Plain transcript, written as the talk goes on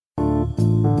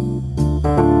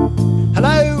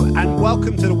Hello and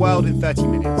welcome to The World in 30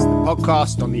 Minutes, the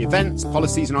podcast on the events,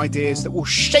 policies and ideas that will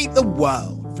shape the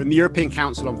world from the European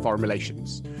Council on Foreign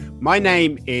Relations. My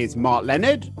name is Mark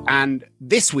Leonard, and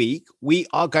this week we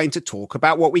are going to talk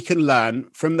about what we can learn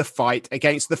from the fight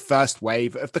against the first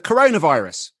wave of the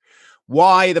coronavirus,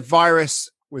 why the virus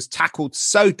was tackled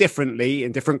so differently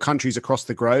in different countries across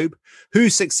the globe, who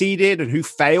succeeded and who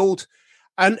failed,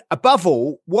 and above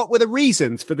all, what were the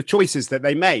reasons for the choices that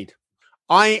they made.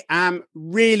 I am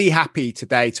really happy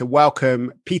today to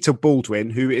welcome Peter Baldwin,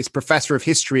 who is Professor of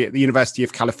History at the University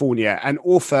of California and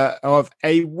author of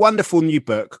a wonderful new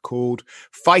book called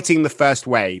Fighting the First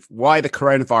Wave, Why the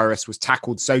Coronavirus Was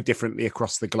Tackled So Differently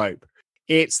Across the Globe.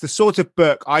 It's the sort of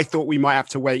book I thought we might have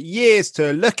to wait years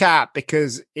to look at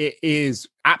because it is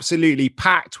absolutely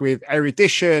packed with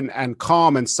erudition and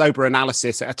calm and sober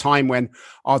analysis at a time when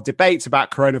our debates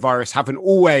about coronavirus haven't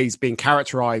always been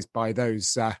characterized by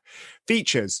those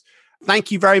features.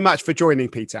 Thank you very much for joining,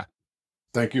 Peter.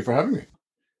 Thank you for having me.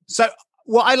 So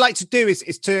what I'd like to do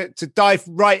is to dive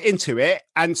right into it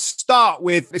and start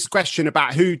with this question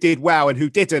about who did well and who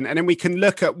didn't. And then we can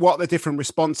look at what the different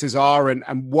responses are and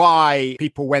why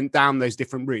people went down those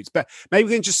different routes. But maybe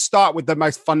we can just start with the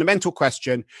most fundamental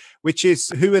question, which is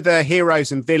who are the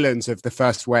heroes and villains of the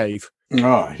first wave?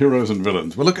 Heroes and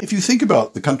villains. Well, look, if you think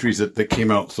about the countries that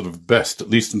came out sort of best, at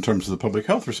least in terms of the public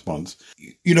health response,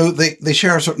 they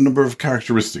share a certain number of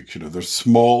characteristics. They're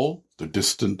small, they're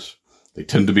distant, they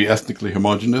tend to be ethnically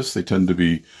homogenous, they tend to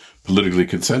be politically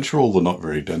consensual, they're not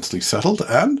very densely settled,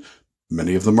 and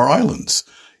many of them are islands.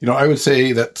 I would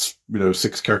say that's,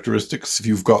 6 characteristics. If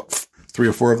you've got 3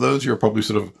 or 4 of those, you're probably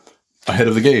sort of ahead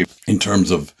of the game in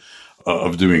terms of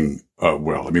doing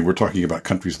well. I mean, we're talking about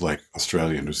countries like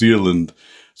Australia, New Zealand,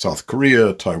 South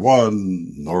Korea,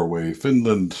 Taiwan, Norway,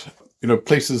 Finland,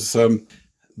 places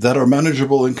that are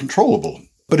manageable and controllable.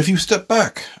 But if you step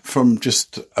back from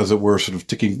just, as it were, sort of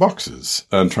ticking boxes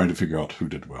and trying to figure out who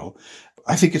did well,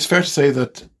 I think it's fair to say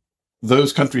that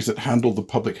those countries that handled the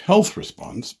public health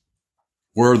response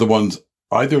were the ones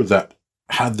either that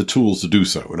had the tools to do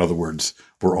so. In other words,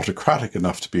 were autocratic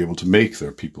enough to be able to make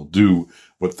their people do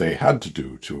what they had to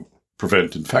do to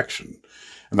prevent infection.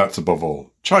 And that's above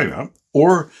all China.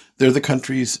 Or they're the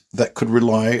countries that could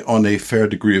rely on a fair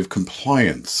degree of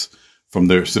compliance from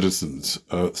their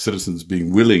citizens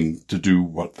being willing to do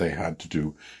what they had to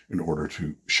do in order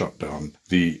to shut down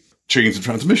the chains of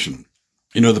transmission.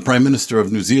 The Prime Minister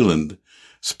of New Zealand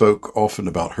spoke often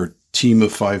about her team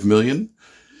of 5 million.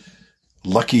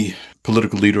 Lucky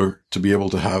political leader to be able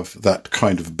to have that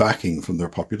kind of backing from their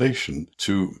population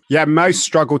to... Yeah, most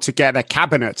struggle to get their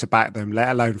cabinet to back them, let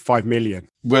alone 5 million.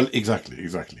 Well, exactly.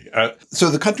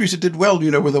 So the countries that did well,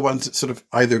 were the ones that sort of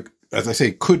either, as I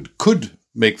say, could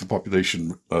make the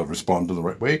population respond in the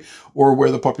right way, or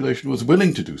where the population was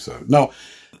willing to do so. Now,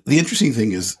 the interesting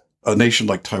thing is a nation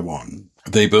like Taiwan,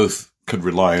 they both could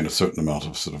rely on a certain amount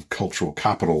of sort of cultural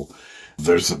capital.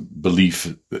 There's a belief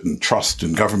and trust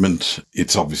in government.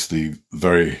 It's obviously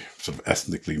very sort of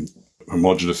ethnically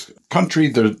homogenous country.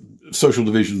 Their social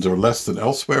divisions are less than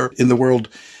elsewhere in the world.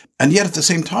 And yet at the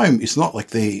same time, it's not like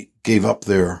they gave up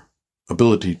their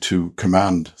ability to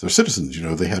command their citizens.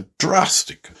 They had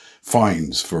drastic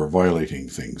fines for violating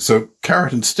things. So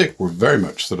carrot and stick were very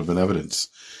much sort of in evidence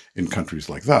in countries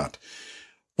like that.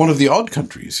 One of the odd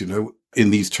countries, in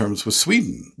these terms was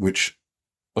Sweden, which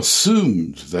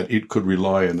assumed that it could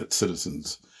rely on its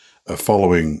citizens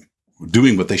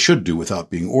doing what they should do without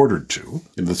being ordered to.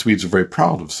 And the Swedes are very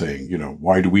proud of saying,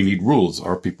 why do we need rules?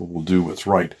 Our people will do what's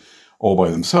right all by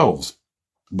themselves.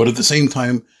 But at the same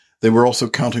time, they were also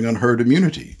counting on herd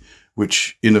immunity,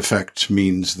 which in effect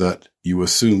means that you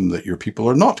assume that your people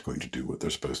are not going to do what they're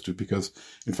supposed to because,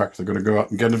 in fact, they're going to go out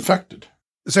and get infected.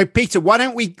 So, Peter, why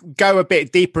don't we go a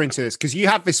bit deeper into this? Because you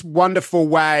have this wonderful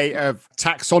way of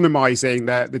taxonomizing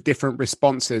the different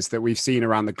responses that we've seen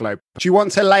around the globe. Do you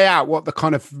want to lay out what the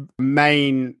kind of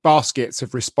main baskets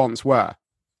of response were?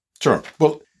 Sure.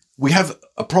 Well, we have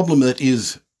a problem that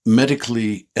is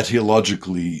medically,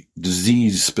 etiologically,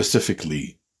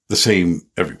 disease-specifically the same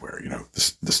everywhere.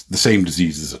 The same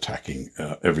disease is attacking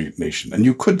every nation. And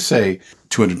you could say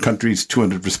 200 countries,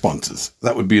 200 responses.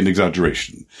 That would be an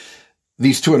exaggeration.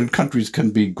 These 200 countries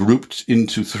can be grouped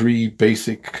into 3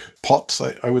 basic pots,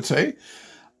 I would say.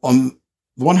 On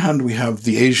the one hand, we have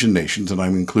the Asian nations, and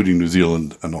I'm including New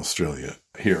Zealand and Australia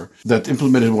here, that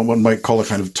implemented what one might call a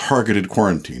kind of targeted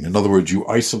quarantine. In other words, you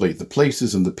isolate the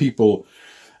places and the people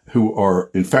who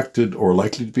are infected or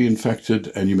likely to be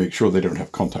infected, and you make sure they don't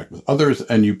have contact with others,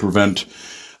 and you prevent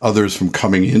others from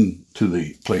coming in to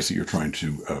the place that you're trying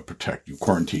to protect. You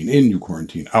quarantine in, you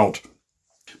quarantine out.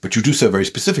 But you do so very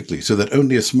specifically so that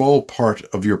only a small part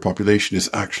of your population is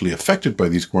actually affected by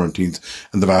these quarantines,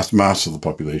 and the vast mass of the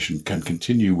population can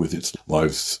continue with its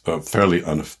lives fairly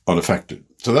unaffected.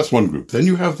 So that's one group. Then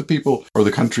you have the people, or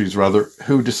the countries rather,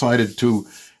 who decided to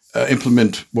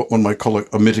implement what one might call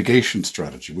a mitigation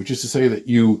strategy, which is to say that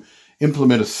you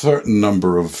implement a certain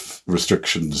number of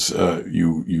restrictions.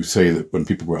 You say that when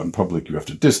people go out in public, you have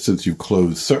to distance, you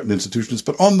close certain institutions,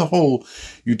 but on the whole,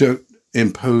 you don't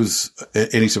impose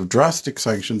any sort of drastic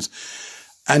sanctions,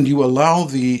 and you allow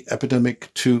the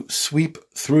epidemic to sweep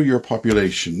through your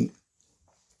population,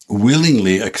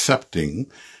 willingly accepting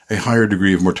a higher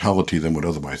degree of mortality than would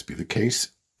otherwise be the case,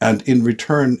 and in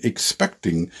return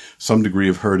expecting some degree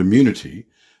of herd immunity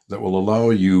that will allow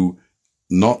you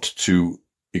not to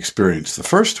experience the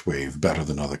first wave better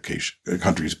than other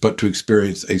countries, but to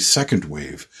experience a second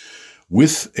wave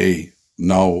with a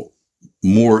now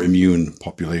more immune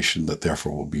population that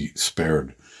therefore will be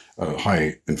spared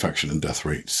high infection and death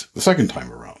rates the second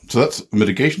time around. So that's a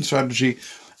mitigation strategy.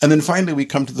 And then finally, we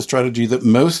come to the strategy that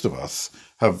most of us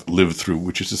have lived through,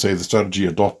 which is to say the strategy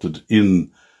adopted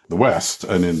in the West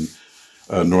and in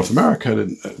North America,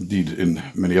 and indeed in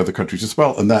many other countries as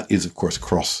well. And that is, of course,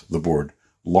 across-the-board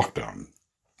lockdown.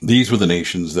 These were the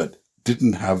nations that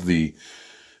didn't have the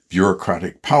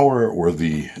bureaucratic power or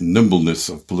the nimbleness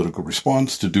of political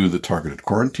response to do the targeted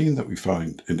quarantine that we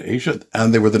find in Asia.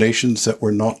 And they were the nations that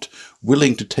were not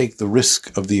willing to take the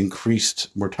risk of the increased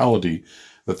mortality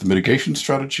that the mitigation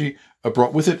strategy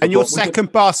brought with it. And your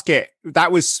second basket,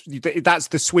 that's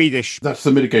the Swedish. That's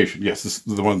the mitigation. Yes,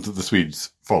 the one that the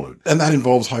Swedes followed. And that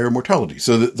involves higher mortality.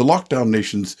 So the lockdown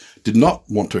nations did not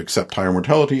want to accept higher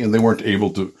mortality, and they weren't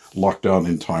able to lock down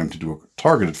in time to do a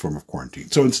targeted form of quarantine.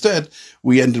 So instead,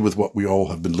 we ended with what we all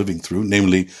have been living through,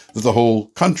 namely that the whole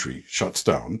country shuts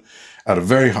down at a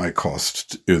very high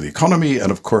cost to the economy,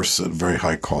 and of course at a very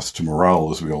high cost to morale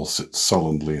as we all sit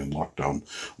sullenly in lockdown,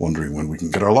 wondering when we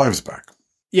can get our lives back.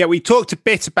 Yeah, we talked a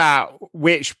bit about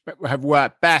which have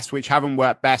worked best, which haven't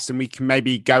worked best, and we can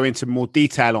maybe go into more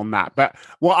detail on that. But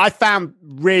what I found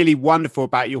really wonderful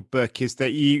about your book is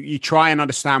that you try and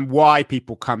understand why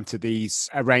people come to these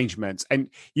arrangements, and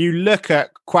you look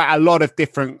at quite a lot of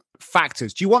different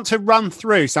factors. Do you want to run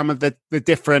through some of the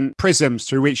different prisms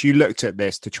through which you looked at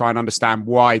this to try and understand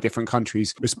why different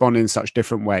countries respond in such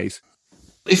different ways?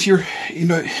 If you're,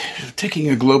 taking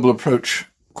a global approach,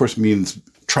 of course, means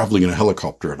traveling in a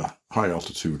helicopter at a high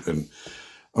altitude and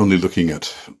only looking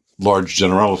at large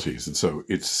generalities. And so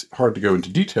it's hard to go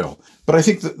into detail. But I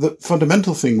think that the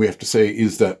fundamental thing we have to say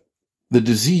is that the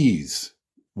disease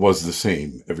was the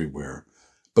same everywhere,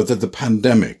 but that the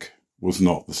pandemic was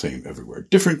not the same everywhere.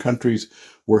 Different countries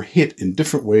were hit in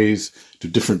different ways to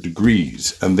different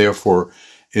degrees, and therefore,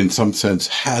 in some sense,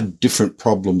 had different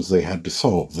problems they had to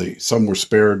solve. Some were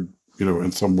spared,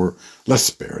 and some were less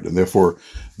spared. And therefore,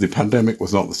 the pandemic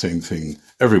was not the same thing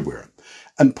everywhere.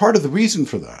 And part of the reason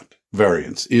for that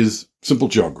variance is simple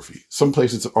geography. Some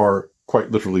places are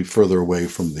quite literally further away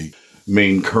from the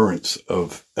main currents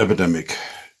of epidemic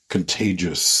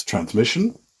contagious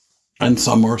transmission. And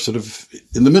some are sort of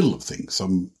in the middle of things.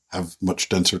 Some have much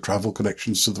denser travel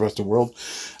connections to the rest of the world,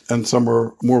 and some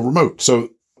are more remote. So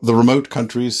the remote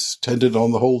countries tended,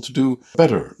 on the whole, to do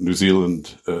better. New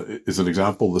Zealand is an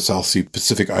example. The South Sea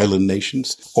Pacific Island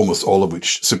nations, almost all of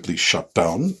which simply shut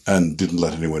down and didn't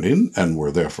let anyone in and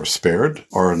were therefore spared,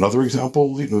 are another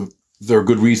example. There are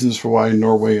good reasons for why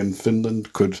Norway and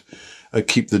Finland could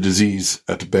keep the disease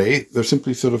at bay. They're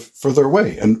simply sort of further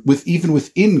away. And even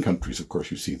within countries, of course,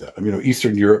 you see that.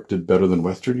 Eastern Europe did better than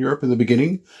Western Europe in the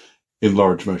beginning, in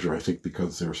large measure, I think,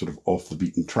 because they're sort of off the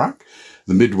beaten track.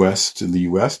 The Midwest in the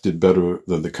US did better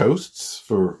than the coasts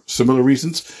for similar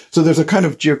reasons. So there's a kind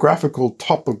of geographical,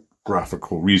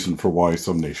 topographical reason for why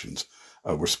some nations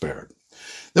were spared.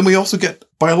 Then we also get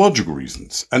biological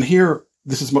reasons. And here,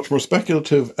 this is much more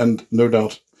speculative, and no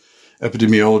doubt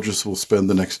epidemiologists will spend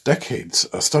the next decades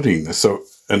studying this. So,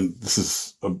 and this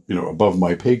is, above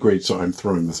my pay grade, so I'm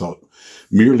throwing this out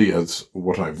merely as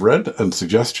what I've read and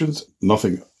suggestions,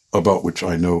 nothing about which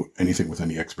I know anything with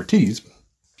any expertise.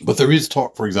 But there is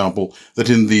talk, for example, that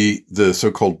in the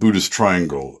so-called Buddhist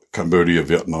triangle, Cambodia,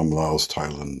 Vietnam, Laos,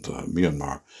 Thailand,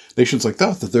 Myanmar, nations like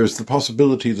that there's the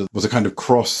possibility that there was a kind of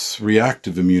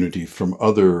cross-reactive immunity from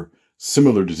other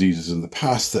similar diseases in the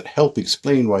past that help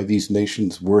explain why these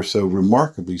nations were so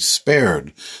remarkably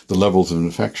spared the levels of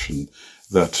infection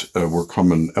that were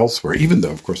common elsewhere, even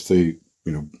though, of course, they,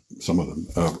 some of them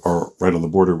are right on the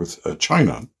border with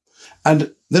China.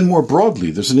 And then more broadly,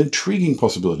 there's an intriguing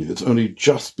possibility that's only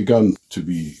just begun to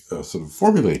be sort of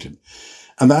formulated.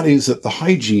 And that is that the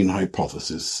hygiene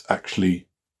hypothesis actually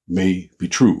may be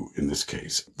true in this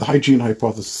case. The hygiene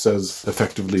hypothesis says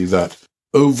effectively that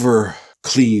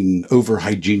over-clean,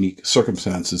 over-hygienic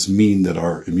circumstances mean that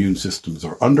our immune systems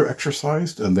are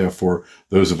under-exercised, and therefore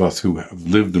those of us who have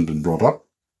lived and been brought up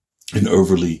in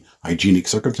overly hygienic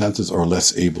circumstances are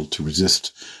less able to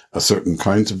resist certain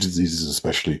kinds of diseases,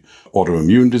 especially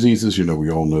autoimmune diseases.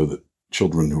 We all know that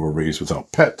children who are raised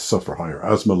without pets suffer higher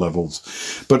asthma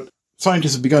levels. But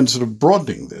scientists have begun sort of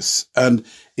broadening this, and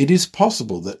it is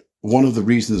possible that one of the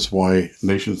reasons why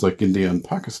nations like India and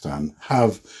Pakistan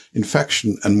have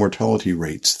infection and mortality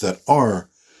rates that are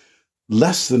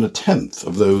less than a tenth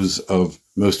of those of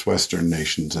most Western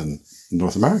nations and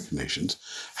North American nations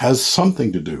has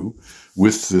something to do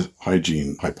with the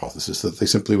hygiene hypothesis, that they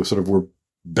simply were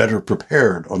better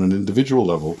prepared on an individual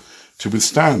level to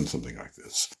withstand something like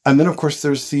this. And then, of course,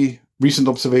 there's the recent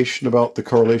observation about the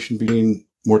correlation between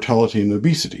mortality and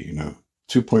obesity.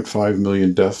 2.5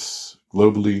 million deaths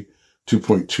globally,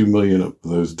 2.2 million of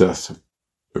those deaths have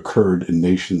occurred in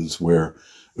nations where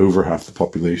over half the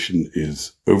population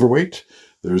is overweight.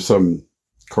 There's some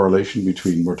correlation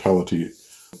between mortality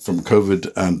from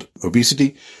COVID and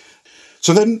obesity.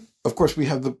 So then, of course, we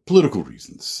have the political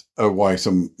reasons why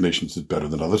some nations did better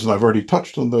than others. And I've already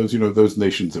touched on those. Those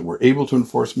nations that were able to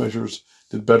enforce measures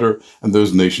did better, and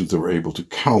those nations that were able to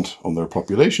count on their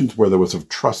populations, where there was of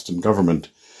trust in government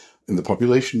in the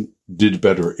population, did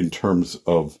better in terms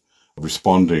of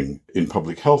responding in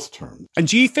public health terms. And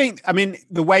do you think,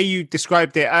 the way you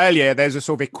described it earlier, there's a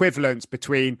sort of equivalence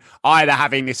between either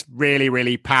having this really,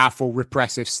 really powerful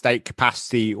repressive state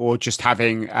capacity or just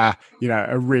having, a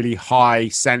really high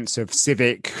sense of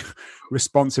civic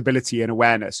responsibility and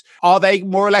awareness? Are they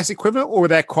more or less equivalent, or are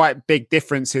there quite big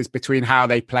differences between how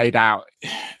they played out?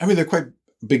 There are quite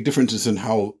big differences in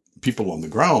how people on the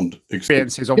ground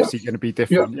experience is obviously going to be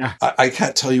different. Yeah. I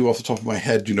can't tell you off the top of my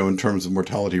head, in terms of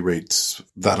mortality rates,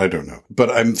 that I don't know.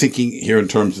 But I'm thinking here in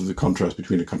terms of the contrast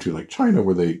between a country like China,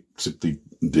 where they simply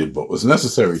did what was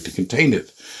necessary to contain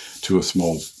it to a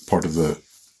small part of the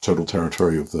total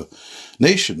territory of the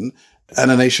nation, and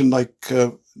a nation like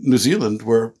New Zealand,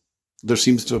 where there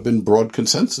seems to have been broad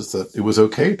consensus that it was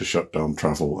okay to shut down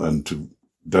travel and to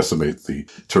decimate the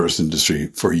tourist industry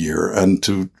for a year and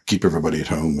to keep everybody at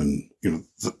home and,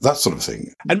 that sort of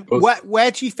thing. And where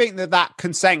do you think that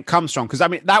consent comes from? Because,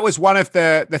 that was one of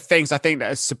the things I think that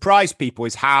has surprised people,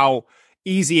 is how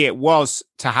easy it was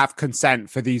to have consent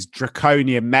for these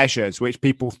draconian measures, which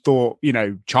people thought,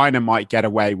 China might get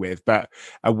away with, but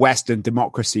a Western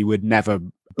democracy would never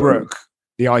brook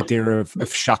the idea of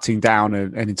shutting down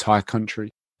an entire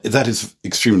country. That is an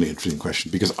extremely interesting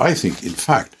question, because I think, in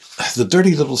fact, the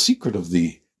dirty little secret of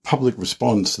the public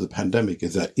response to the pandemic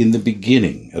is that in the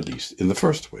beginning, at least in the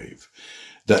first wave,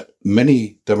 that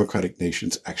many democratic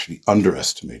nations actually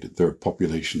underestimated their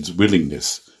population's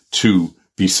willingness to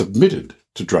be submitted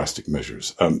to drastic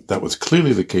measures. That was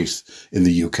clearly the case in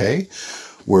the UK,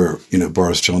 where,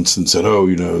 Boris Johnson said,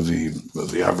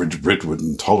 the average Brit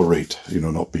wouldn't tolerate,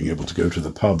 not being able to go to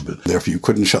the pub. And therefore, you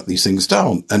couldn't shut these things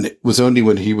down. And it was only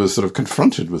when he was sort of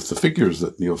confronted with the figures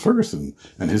that Neil Ferguson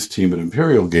and his team at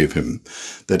Imperial gave him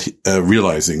that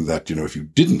realizing that, if you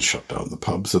didn't shut down the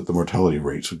pubs, that the mortality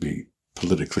rates would be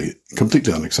politically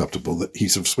completely unacceptable, that he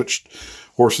sort of switched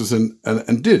horses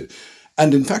and did.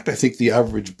 And in fact, I think the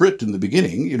average Brit in the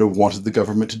beginning, wanted the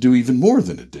government to do even more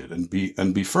than it did and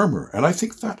be firmer. And I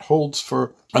think that holds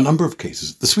for a number of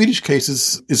cases. The Swedish case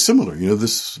is similar. The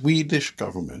Swedish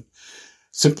government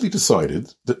simply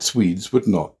decided that Swedes would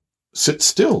not sit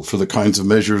still for the kinds of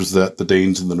measures that the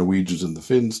Danes and the Norwegians and the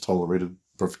Finns tolerated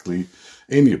perfectly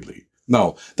amiably.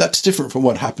 Now, that's different from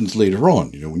what happens later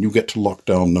on. When you get to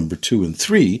lockdown number 2 and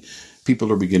 3,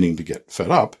 people are beginning to get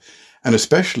fed up. And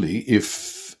especially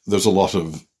if there's a lot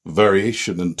of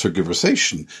variation and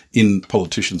tergiversation in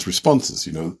politicians' responses.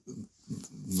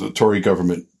 The Tory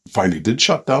government finally did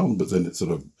shut down, but then it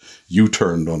sort of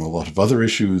U-turned on a lot of other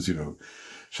issues,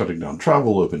 shutting down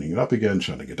travel, opening it up again,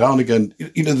 shutting it down again.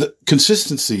 The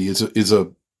consistency is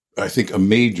I think, a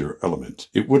major element.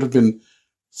 It would have been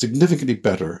significantly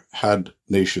better had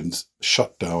nations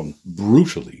shut down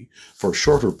brutally for a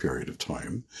shorter period of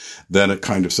time than a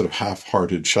kind of sort of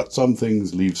half-hearted shut some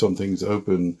things, leave some things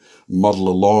open, muddle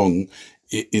along,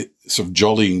 sort of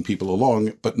jollying people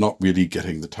along, but not really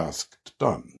getting the task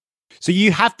done. So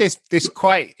you have this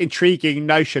quite intriguing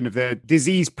notion of the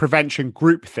disease prevention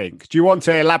groupthink. Do you want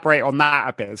to elaborate on that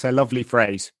a bit? It's a lovely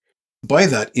phrase. By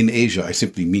that, in Asia, I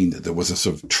simply mean that there was a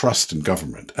sort of trust in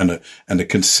government and a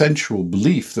consensual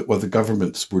belief that what the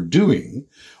governments were doing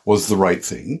was the right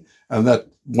thing and that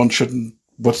one shouldn't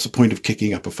what's the point of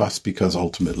kicking up a fuss? Because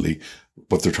ultimately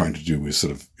what they're trying to do is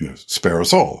sort of, spare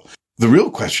us all. The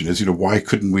real question is, why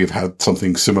couldn't we have had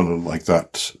something similar like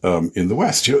that in the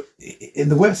West? In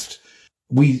the West,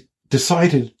 we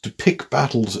decided to pick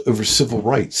battles over civil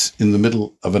rights in the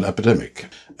middle of an epidemic.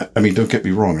 I mean, don't get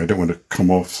me wrong. I don't want to come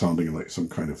off sounding like some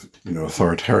kind of,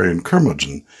 authoritarian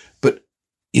curmudgeon, but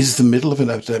is the middle of an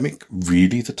epidemic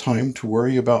really the time to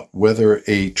worry about whether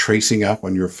a tracing app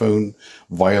on your phone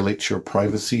violates your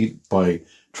privacy by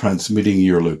transmitting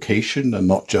your location and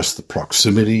not just the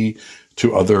proximity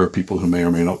to other people who may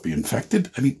or may not be infected?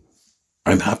 I mean,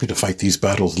 I'm happy to fight these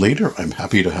battles later. I'm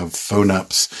happy to have phone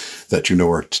apps that,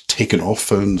 are taken off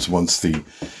phones once the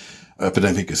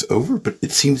epidemic is over. But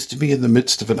it seems to me in the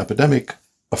midst of an epidemic,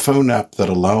 a phone app that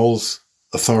allows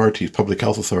authorities, public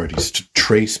health authorities, to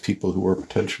trace people who are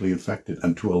potentially infected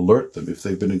and to alert them if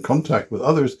they've been in contact with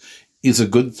others is a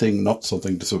good thing, not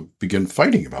something to sort of begin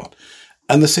fighting about.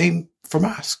 And the same for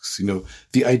masks.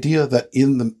 The idea that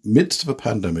in the midst of a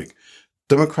pandemic,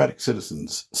 democratic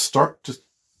citizens start to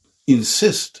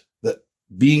insist that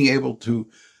being able to,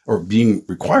 or being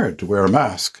required to wear a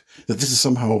mask, that this is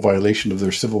somehow a violation of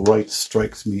their civil rights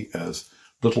strikes me as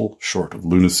little short of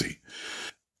lunacy.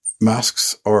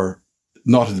 Masks are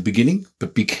not at the beginning,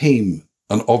 but became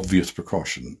an obvious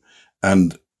precaution.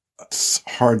 And it's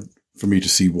hard for me to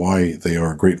see why they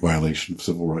are a great violation of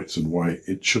civil rights and why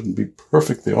it shouldn't be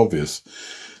perfectly obvious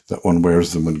that one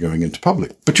wears them when going into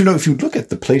public. But if you look at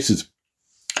the places,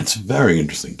 it's very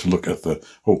interesting to look at the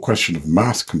whole question of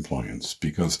mask compliance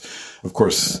because, of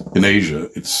course, in Asia,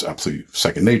 it's absolutely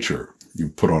second nature. You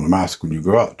put on a mask when you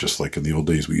go out, just like in the old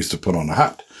days we used to put on a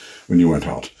hat when you went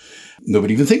out.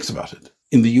 Nobody even thinks about it.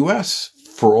 In the US,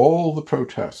 for all the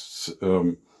protests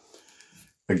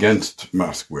against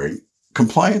mask wearing,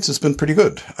 compliance has been pretty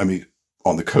good. I mean,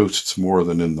 on the coasts more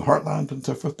than in the heartland and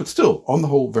so forth, but still, on the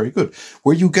whole, very good.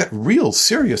 Where you get real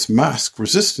serious mask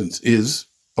resistance is,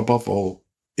 above all,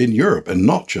 in Europe, and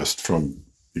not just from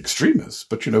extremists,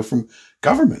 but, from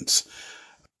governments.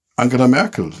 Angela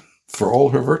Merkel, for all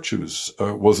her virtues,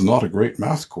 was not a great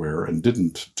mask wearer and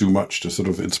didn't do much to sort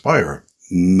of inspire.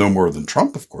 No more than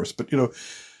Trump, of course, but,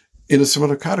 in a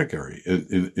similar category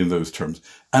in those terms.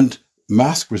 And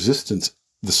mask resistance,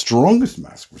 the strongest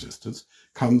mask resistance,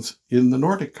 comes in the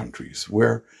Nordic countries,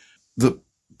 where the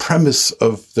premise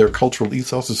of their cultural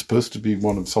ethos is supposed to be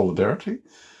one of solidarity.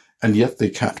 And yet they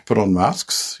can't put on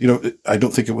masks. I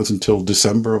don't think it was until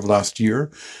December of last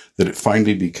year that it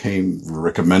finally became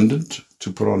recommended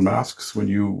to put on masks when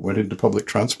you went into public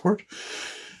transport.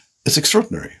 It's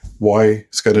extraordinary why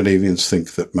Scandinavians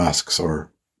think that masks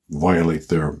violate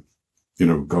their,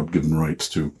 God-given rights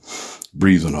to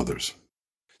breathe on others.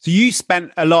 So you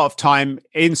spent a lot of time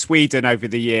in Sweden over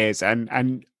the years,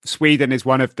 and Sweden is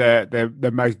one of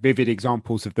the most vivid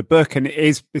examples of the book, and it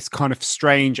is this kind of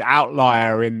strange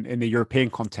outlier in the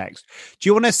European context. Do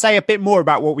you want to say a bit more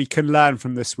about what we can learn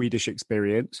from the Swedish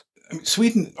experience? I mean,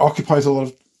 Sweden occupies a lot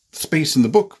of space in the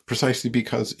book precisely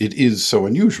because it is so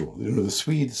unusual. The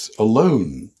Swedes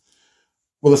alone,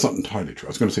 well, that's not entirely true. I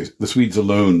was going to say the Swedes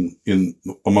alone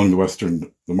among the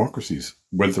Western democracies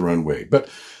went their own way, but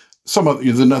some of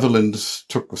the Netherlands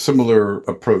took a similar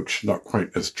approach, not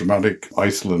quite as dramatic.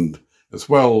 Iceland as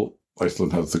well.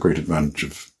 Iceland has the great advantage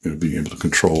of being able to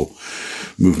control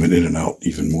movement in and out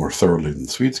even more thoroughly than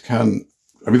the Swedes can.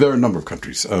 I mean, there are a number of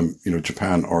countries.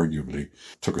 Japan arguably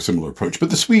took a similar approach, but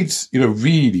the Swedes,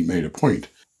 really made a point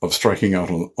of striking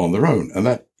out on their own, and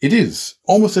that it is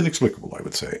almost inexplicable, I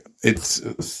would say. It's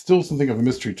still something of a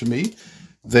mystery to me.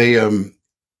 They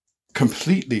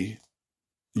completely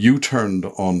U-turned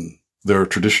on their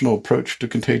traditional approach to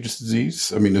contagious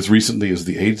disease. I mean, as recently as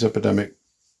the AIDS epidemic,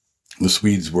 the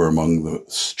Swedes were among the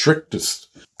strictest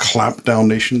clampdown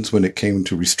nations when it came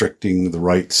to restricting the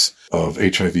rights of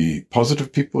HIV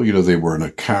positive people. They were in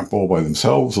a camp all by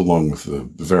themselves, along with the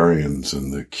Bavarians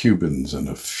and the Cubans and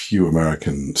a few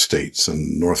American states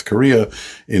and North Korea,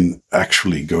 in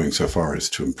actually going so far as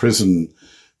to imprison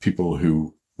people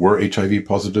who were HIV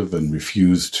positive and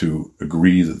refused to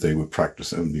agree that they would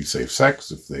practice only safe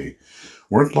sex if they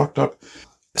weren't locked up.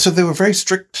 So they were very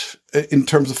strict in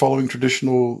terms of following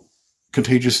traditional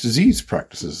contagious disease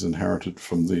practices inherited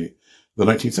from the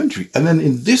 19th century. And then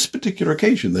in this particular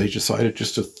occasion, they decided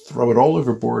just to throw it all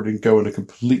overboard and go in a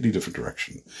completely different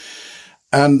direction.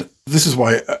 And this is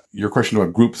why your question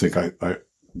about groupthink, I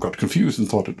got confused and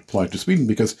thought it applied to Sweden,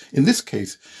 because in this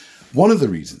case, one of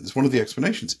the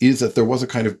explanations is that there was a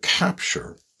kind of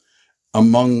capture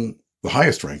among the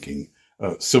highest ranking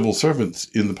civil servants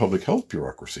in the public health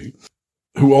bureaucracy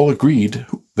who all agreed.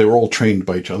 They were all trained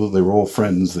by each other. They were all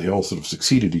friends. They all sort of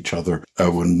succeeded each other.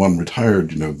 When one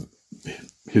retired,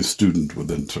 his student would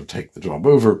then sort of take the job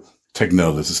over.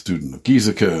 Tegnell is a student of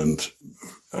Giesecke, and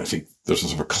I think there's a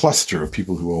sort of a cluster of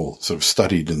people who all sort of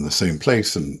studied in the same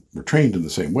place and were trained in the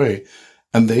same way.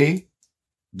 And they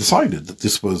decided that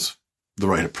this was the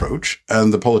right approach,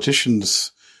 and the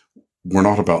politicians were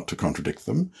not about to contradict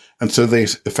them. And so they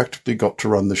effectively got to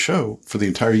run the show for the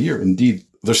entire year. Indeed,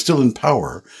 they're still in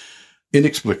power,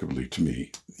 inexplicably to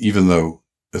me, even though,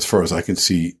 as far as I can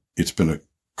see, it's been a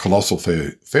colossal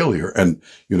failure. And,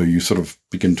 you sort of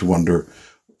begin to wonder,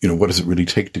 what does it really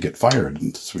take to get fired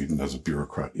in Sweden as a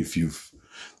bureaucrat if you've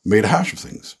made a hash of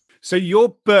things? So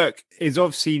your book is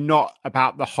obviously not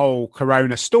about the whole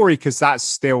corona story, because that's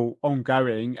still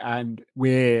ongoing and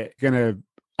we're going to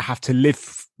have to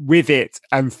live with it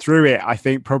and through it, I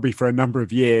think, probably for a number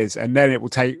of years. And then it will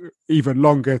take even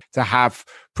longer to have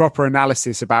proper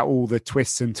analysis about all the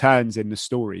twists and turns in the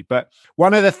story. But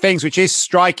one of the things which is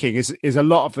striking is a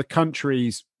lot of the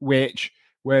countries which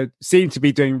seem to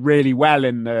be doing really well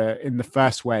in the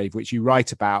first wave, which you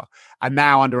write about, and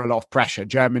now under a lot of pressure.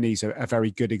 Germany's a very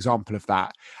good example of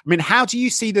that. I mean, how do you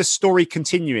see the story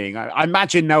continuing? I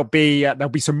imagine there'll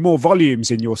be some more volumes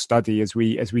in your study as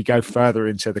we go further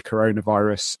into the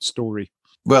coronavirus story.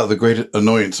 Well, the great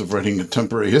annoyance of writing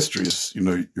contemporary history is,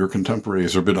 your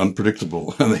contemporaries are a bit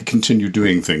unpredictable and they continue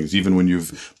doing things even when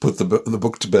you've put the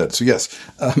book to bed. So yes,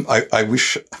 I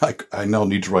wish I now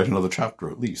need to write another chapter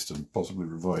at least and possibly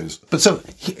revise. But so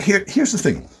here's the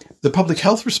thing. The public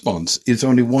health response is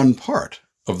only one part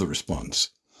of the response,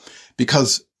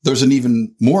 because there's an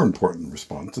even more important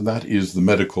response, and that is the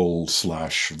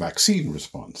medical/vaccine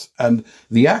response. And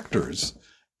the actors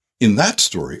in that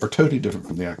story are totally different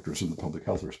from the actors in the public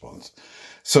health response.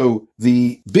 So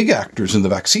the big actors in the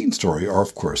vaccine story are,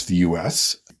 of course, the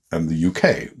US and the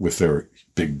UK, with their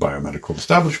big biomedical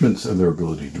establishments and their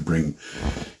ability to bring,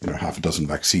 half a dozen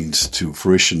vaccines to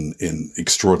fruition in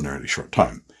extraordinarily short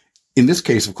time. In this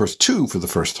case, of course, too, for the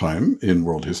first time in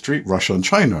world history, Russia and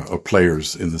China are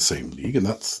players in the same league, and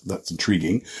that's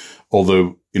intriguing.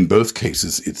 Although in both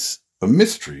cases, it's a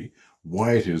mystery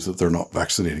why it is that they're not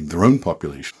vaccinating their own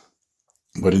population,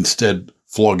 but instead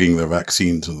flogging their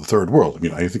vaccines in the third world. I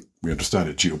mean, I think we understand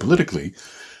it geopolitically,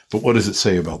 but what does it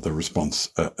say about their response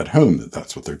at home that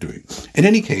that's what they're doing? In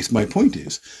any case, my point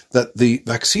is that the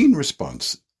vaccine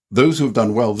response, those who have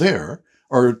done well there,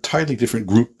 are a entirely different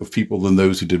group of people than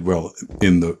those who did well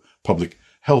in the public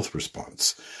health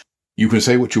response. You can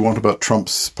say what you want about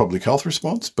Trump's public health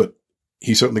response, but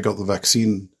he certainly got the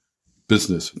vaccine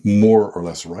business more or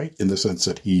less right, in the sense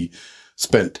that he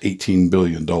spent $18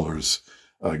 billion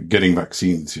getting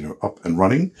vaccines, up and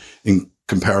running. In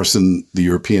comparison, the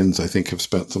Europeans, I think, have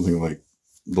spent something like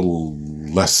a little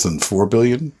less than 4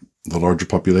 billion, the larger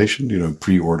population,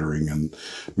 pre-ordering and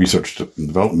research and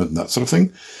development and that sort of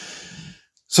thing.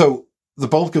 So the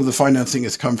bulk of the financing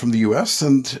has come from the US,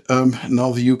 and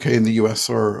now the UK and the US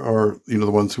are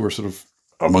the ones who are sort of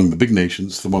among the big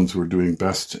nations, the ones who are doing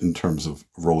best in terms of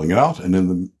rolling it out. And in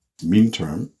the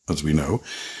meantime, as we know,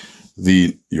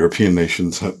 the European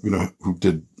nations have, who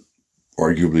did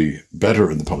arguably better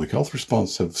in the public health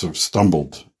response, have sort of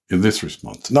stumbled in this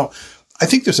response. Now, I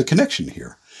think there's a connection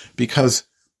here, because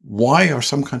why are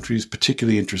some countries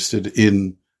particularly interested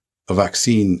in a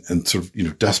vaccine and sort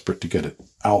of, desperate to get it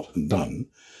out and done?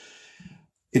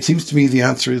 It seems to me the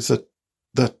answer is that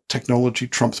technology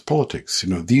trumps politics.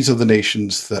 These are the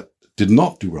nations that did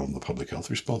not do well in the public health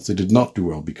response. They did not do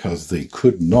well because they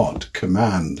could not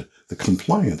command the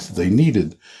compliance that they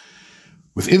needed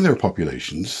within their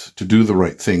populations to do the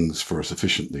right things for a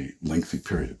sufficiently lengthy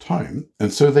period of time.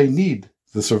 And so they need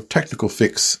the sort of technical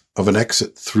fix of an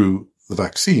exit through the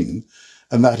vaccine.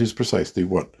 And that is precisely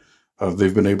what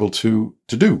they've been able to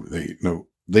do.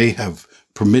 They have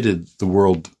permitted the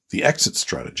world the exit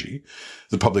strategy.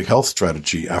 The public health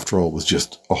strategy, after all, was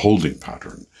just a holding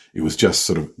pattern. It was just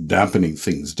sort of dampening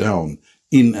things down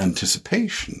in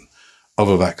anticipation of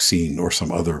a vaccine or some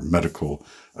other medical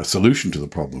solution to the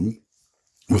problem,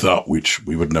 without which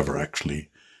we would never actually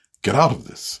get out of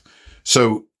this.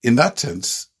 So in that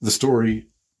sense, the story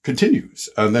continues.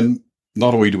 And then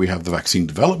not only do we have the vaccine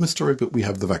development story, but we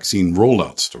have the vaccine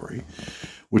rollout story,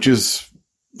 which is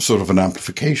sort of an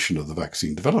amplification of the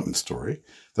vaccine development story,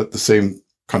 that the same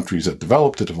countries that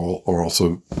developed it are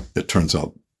also, it turns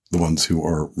out, the ones who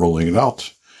are rolling it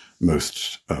out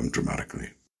most dramatically.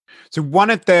 So one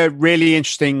of the really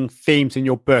interesting themes in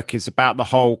your book is about the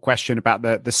whole question about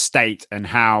the state and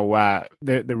how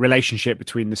the relationship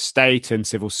between the state and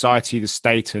civil society, the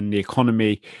state and the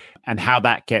economy, and how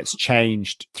that gets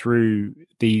changed through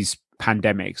these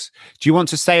pandemics. Do you want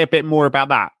to say a bit more about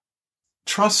that?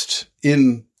 Trust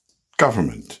in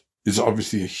government is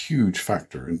obviously a huge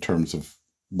factor in terms of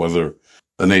whether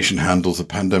a nation handles a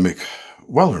pandemic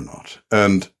well or not.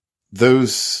 And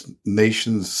those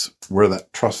nations where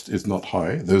that trust is not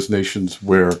high, those nations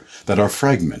that are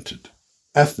fragmented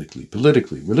ethnically,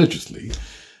 politically, religiously,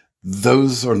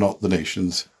 those are not the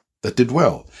nations that did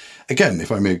well. Again,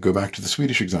 if I may go back to the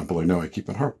Swedish example, I know I keep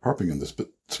on harping on this, but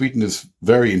Sweden is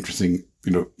very interesting,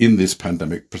 in this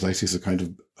pandemic, precisely as a kind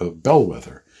of a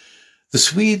bellwether. The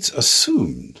Swedes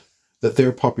assumed that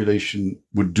their population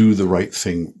would do the right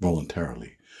thing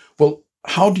voluntarily. Well,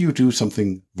 how do you do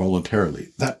something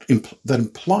voluntarily? That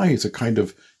implies a kind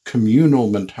of communal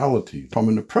mentality,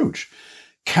 common approach.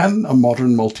 Can a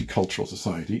modern multicultural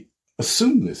society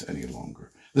assume this any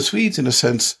longer? The Swedes, in a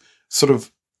sense,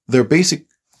 their basic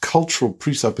cultural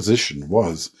presupposition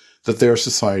was that their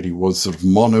society was sort of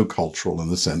monocultural in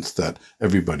the sense that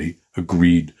everybody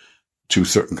agreed to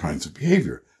certain kinds of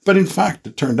behavior. But in fact,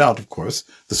 it turned out, of course,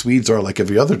 the Swedes are like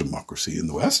every other democracy in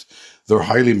the West. They're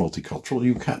highly multicultural.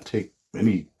 You can't take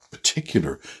any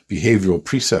particular behavioral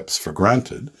precepts for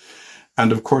granted.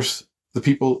 And of course, the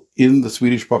people in the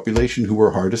Swedish population who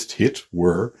were hardest hit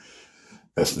were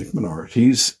ethnic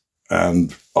minorities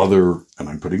and other, and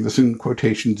I'm putting this in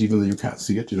quotations even though you can't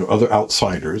see it, other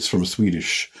outsiders from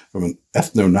an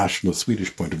ethno-national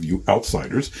Swedish point of view,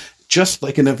 outsiders, just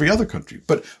like in every other country.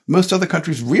 But most other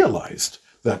countries realized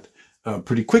that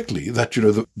pretty quickly that,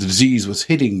 the disease was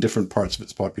hitting different parts of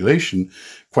its population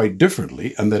quite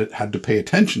differently, and that it had to pay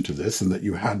attention to this, and that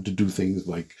you had to do things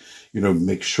like,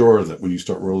 make sure that when you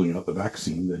start rolling out the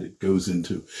vaccine, that it goes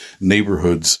into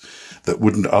neighborhoods that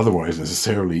wouldn't otherwise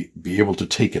necessarily be able to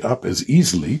take it up as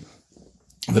easily,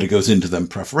 that it goes into them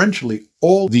preferentially.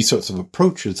 All these sorts of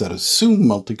approaches that assume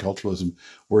multiculturalism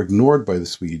were ignored by the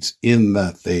Swedes in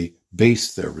that they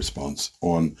based their response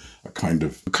on a kind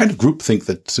of groupthink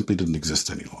that simply didn't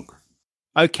exist any longer.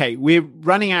 Okay, we're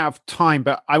running out of time,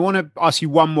 but I want to ask you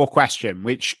one more question,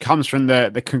 which comes from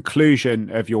the conclusion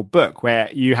of your book, where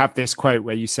you have this quote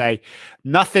where you say,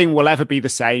 "Nothing will ever be the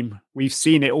same. We've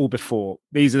seen it all before.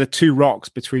 These are the two rocks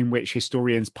between which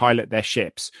historians pilot their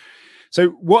ships." So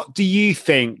what do you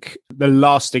think the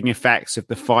lasting effects of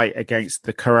the fight against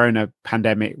the corona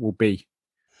pandemic will be?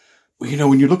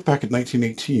 When you look back at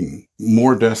 1918,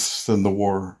 more deaths than the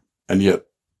war, and yet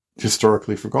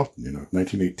historically forgotten,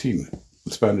 1918,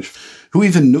 the Spanish, who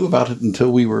even knew about it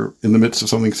until we were in the midst of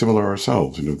something similar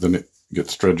ourselves, then it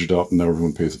gets dredged out and now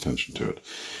everyone pays attention to it.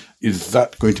 Is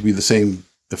that going to be the same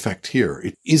effect here?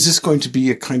 Is this going to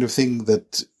be a kind of thing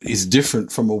that is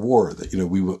different from a war that,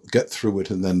 we will get through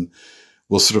it and then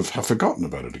we'll sort of have forgotten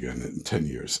about it again in 10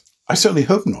 years? I certainly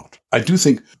hope not. I do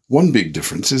think one big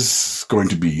difference is going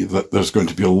to be that there's going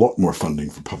to be a lot more funding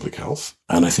for public health.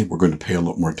 And I think we're going to pay a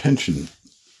lot more attention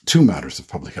to matters of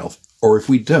public health. Or if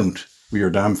we don't, we are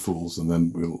damn fools, and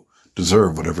then we'll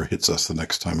deserve whatever hits us the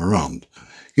next time around.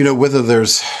 Whether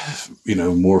there's,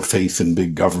 more faith in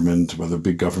big government, whether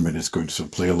big government is going to sort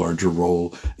of play a larger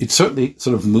role, it's certainly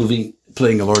sort of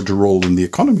playing a larger role in the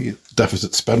economy.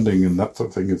 Deficit spending and that sort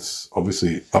of thing is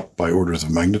obviously up by orders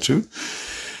of magnitude.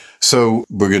 So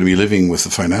we're going to be living with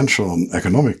the financial and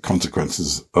economic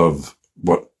consequences of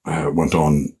what went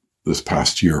on this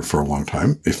past year for a long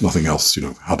time. If nothing else,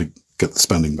 how to get the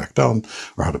spending back down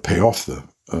or how to pay off the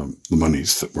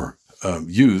monies that were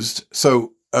used.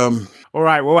 So, all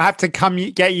right, we'll have to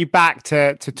get you back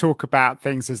to talk about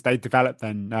things as they develop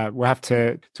then. We'll have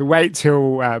to wait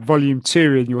till volume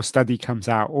 2 in your study comes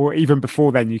out, or even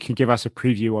before then, you can give us a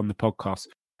preview on the podcast.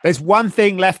 There's one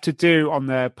thing left to do on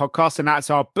the podcast, and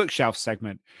that's our bookshelf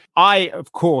segment. I,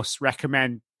 of course,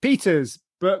 recommend Peter's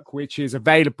book, which is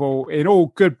available in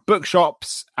all good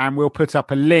bookshops, and we'll put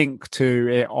up a link to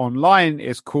it online.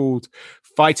 It's called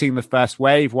Fighting the First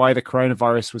Wave, Why the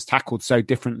Coronavirus Was Tackled So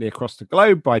Differently Across the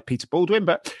Globe by Peter Baldwin.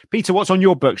 But Peter, what's on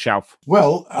your bookshelf?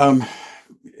 Well,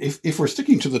 if we're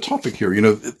sticking to the topic here,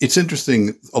 it's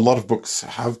interesting. A lot of books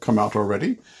have come out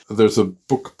already. There's a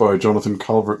book by Jonathan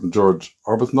Calvert and George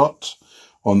Arbuthnot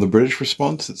on the British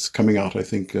response. It's coming out, I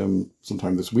think,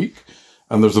 sometime this week.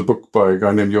 And there's a book by a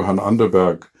guy named Johan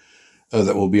Underberg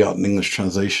that will be out in English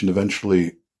translation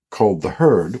eventually, called The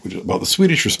Herd, which is about the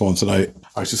Swedish response. And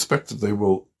I suspect that they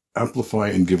will amplify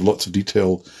and give lots of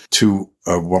detail to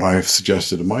what I've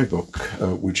suggested in my book,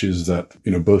 which is that,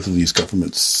 both of these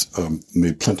governments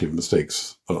made plenty of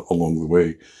mistakes along the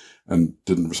way and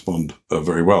didn't respond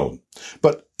very well.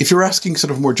 But if you're asking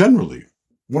sort of more generally,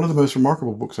 one of the most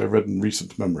remarkable books I've read in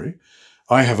recent memory,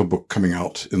 I have a book coming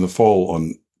out in the fall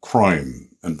on crime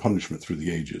and punishment through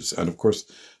the ages. And of course,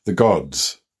 The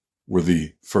Gods were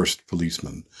the first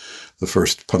policemen, the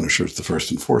first punishers, the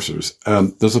first enforcers.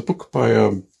 And there's a book by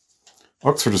an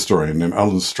Oxford historian named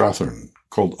Alan Strathern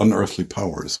called Unearthly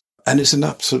Powers. And it's an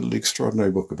absolutely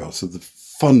extraordinary book about the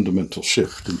fundamental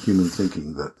shift in human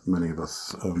thinking that many of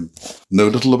us know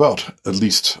little about. At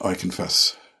least I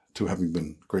confess to having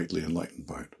been greatly enlightened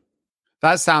by it.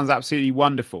 That sounds absolutely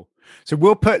wonderful. So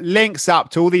we'll put links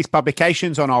up to all these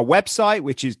publications on our website,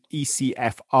 which is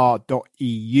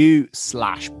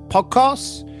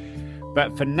ecfr.eu/podcasts.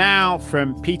 But for now,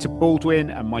 from Peter Baldwin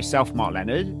and myself, Mark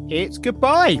Leonard, it's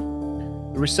goodbye.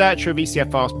 The researcher of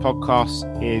ECFR's podcast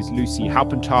is Lucy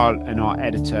Halpenthal, and our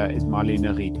editor is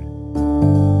Marlene Riedel.